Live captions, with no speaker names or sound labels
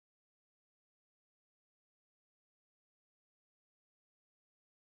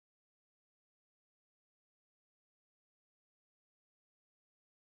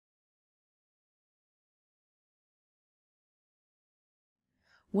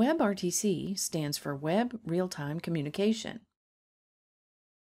WebRTC stands for Web Real-Time Communication.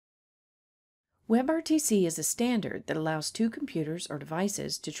 WebRTC is a standard that allows two computers or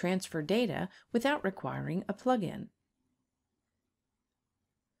devices to transfer data without requiring a plugin.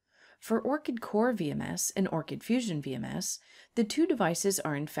 For Orchid Core VMS and Orchid Fusion VMS, the two devices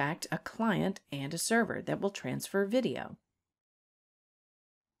are in fact a client and a server that will transfer video.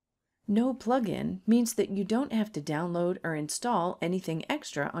 No plugin means that you don't have to download or install anything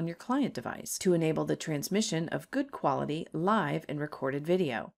extra on your client device to enable the transmission of good quality live and recorded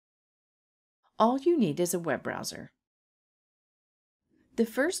video. All you need is a web browser. The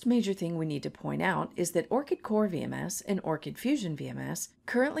first major thing we need to point out is that Orchid Core VMS and Orchid Fusion VMS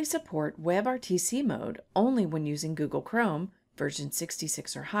currently support WebRTC mode only when using Google Chrome version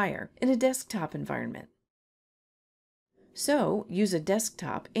 66 or higher in a desktop environment. So, use a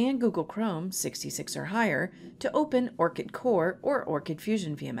desktop and Google Chrome 66 or higher to open Orchid Core or Orchid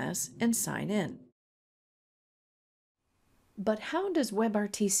Fusion VMS and sign in. But how does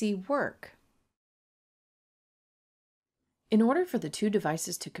WebRTC work? In order for the two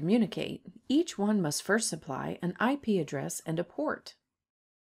devices to communicate, each one must first supply an IP address and a port.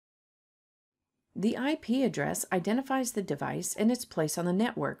 The IP address identifies the device and its place on the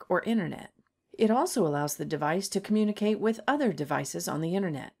network or internet. It also allows the device to communicate with other devices on the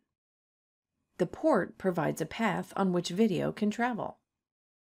internet. The port provides a path on which video can travel.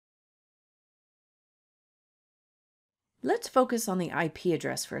 Let's focus on the IP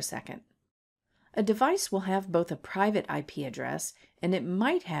address for a second. A device will have both a private IP address and it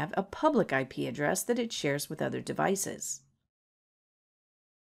might have a public IP address that it shares with other devices.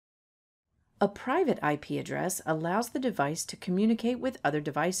 A private IP address allows the device to communicate with other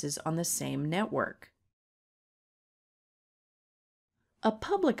devices on the same network. A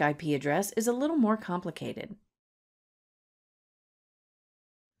public IP address is a little more complicated.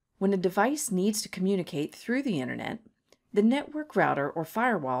 When a device needs to communicate through the internet, the network router or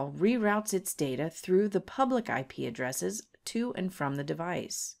firewall reroutes its data through the public IP addresses to and from the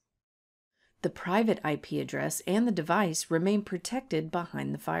device. The private IP address and the device remain protected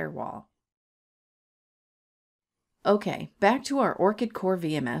behind the firewall. Okay, back to our Orchid Core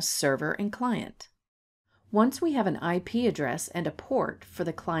VMS server and client. Once we have an IP address and a port for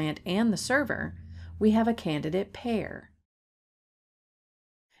the client and the server, we have a candidate pair.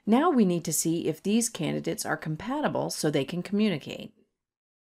 Now we need to see if these candidates are compatible so they can communicate.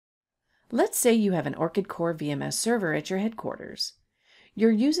 Let's say you have an Orchid Core VMS server at your headquarters.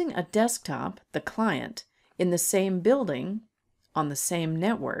 You're using a desktop, the client, in the same building, on the same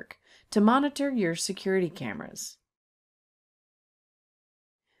network, to monitor your security cameras.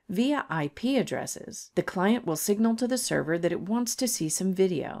 Via IP addresses, the client will signal to the server that it wants to see some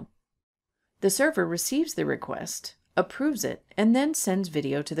video. The server receives the request, approves it, and then sends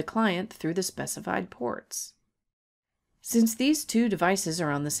video to the client through the specified ports. Since these two devices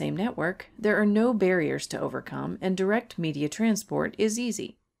are on the same network, there are no barriers to overcome and direct media transport is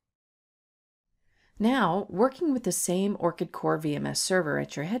easy. Now, working with the same Orchid Core VMS server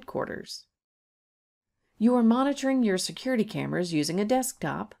at your headquarters, you are monitoring your security cameras using a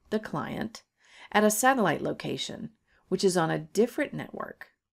desktop, the client, at a satellite location, which is on a different network.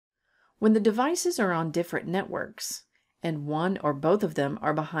 When the devices are on different networks, and one or both of them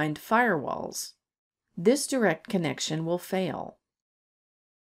are behind firewalls, this direct connection will fail.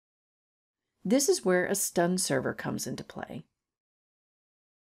 This is where a stun server comes into play.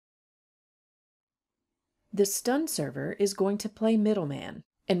 The stun server is going to play middleman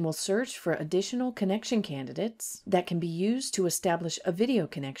and will search for additional connection candidates that can be used to establish a video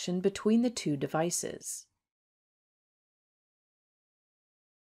connection between the two devices.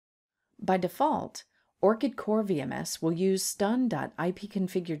 By default, Orchid Core VMS will use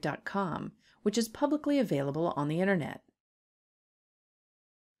stun.ipconfigured.com, which is publicly available on the internet.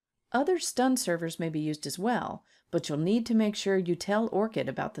 Other stun servers may be used as well, but you'll need to make sure you tell Orchid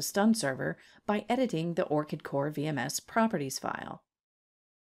about the stun server by editing the Orchid Core VMS properties file.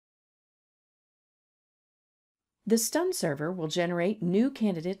 The stun server will generate new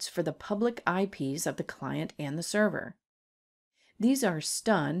candidates for the public IPs of the client and the server. These are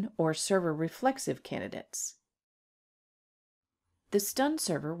stun or server reflexive candidates. The stun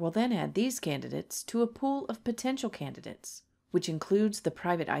server will then add these candidates to a pool of potential candidates, which includes the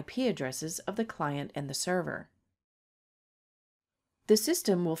private IP addresses of the client and the server. The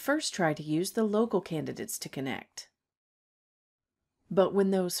system will first try to use the local candidates to connect. But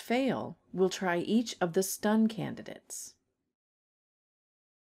when those fail, we'll try each of the stun candidates.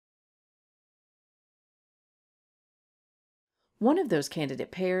 One of those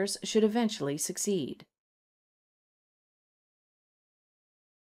candidate pairs should eventually succeed.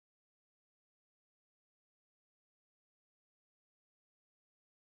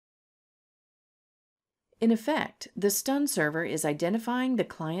 In effect, the stun server is identifying the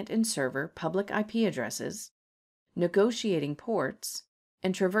client and server public IP addresses, negotiating ports,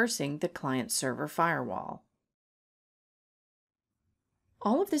 and traversing the client-server firewall.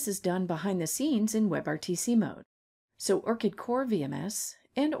 All of this is done behind the scenes in WebRTC mode, so Orchid Core VMS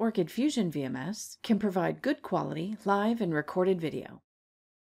and Orchid Fusion VMS can provide good quality live and recorded video.